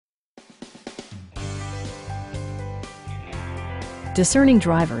discerning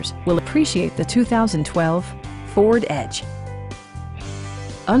drivers will appreciate the 2012 Ford Edge.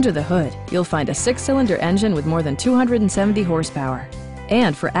 Under the hood, you'll find a 6-cylinder engine with more than 270 horsepower.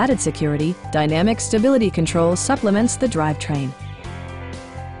 And for added security, dynamic stability control supplements the drivetrain.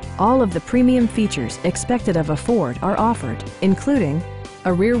 All of the premium features expected of a Ford are offered, including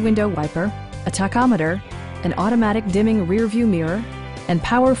a rear window wiper, a tachometer, an automatic dimming rear-view mirror, and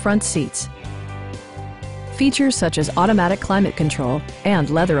power front seats. Features such as automatic climate control and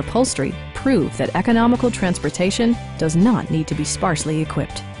leather upholstery prove that economical transportation does not need to be sparsely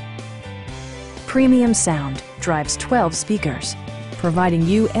equipped. Premium sound drives 12 speakers, providing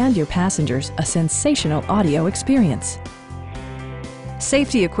you and your passengers a sensational audio experience.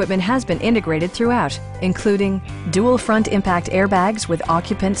 Safety equipment has been integrated throughout, including dual front impact airbags with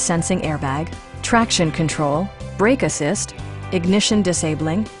occupant sensing airbag, traction control, brake assist, ignition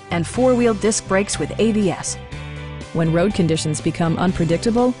disabling, and 4-wheel disc brakes with ABS. When road conditions become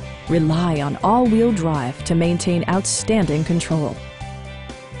unpredictable, rely on all-wheel drive to maintain outstanding control.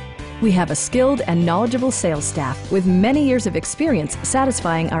 We have a skilled and knowledgeable sales staff with many years of experience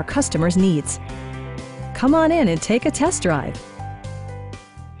satisfying our customers' needs. Come on in and take a test drive.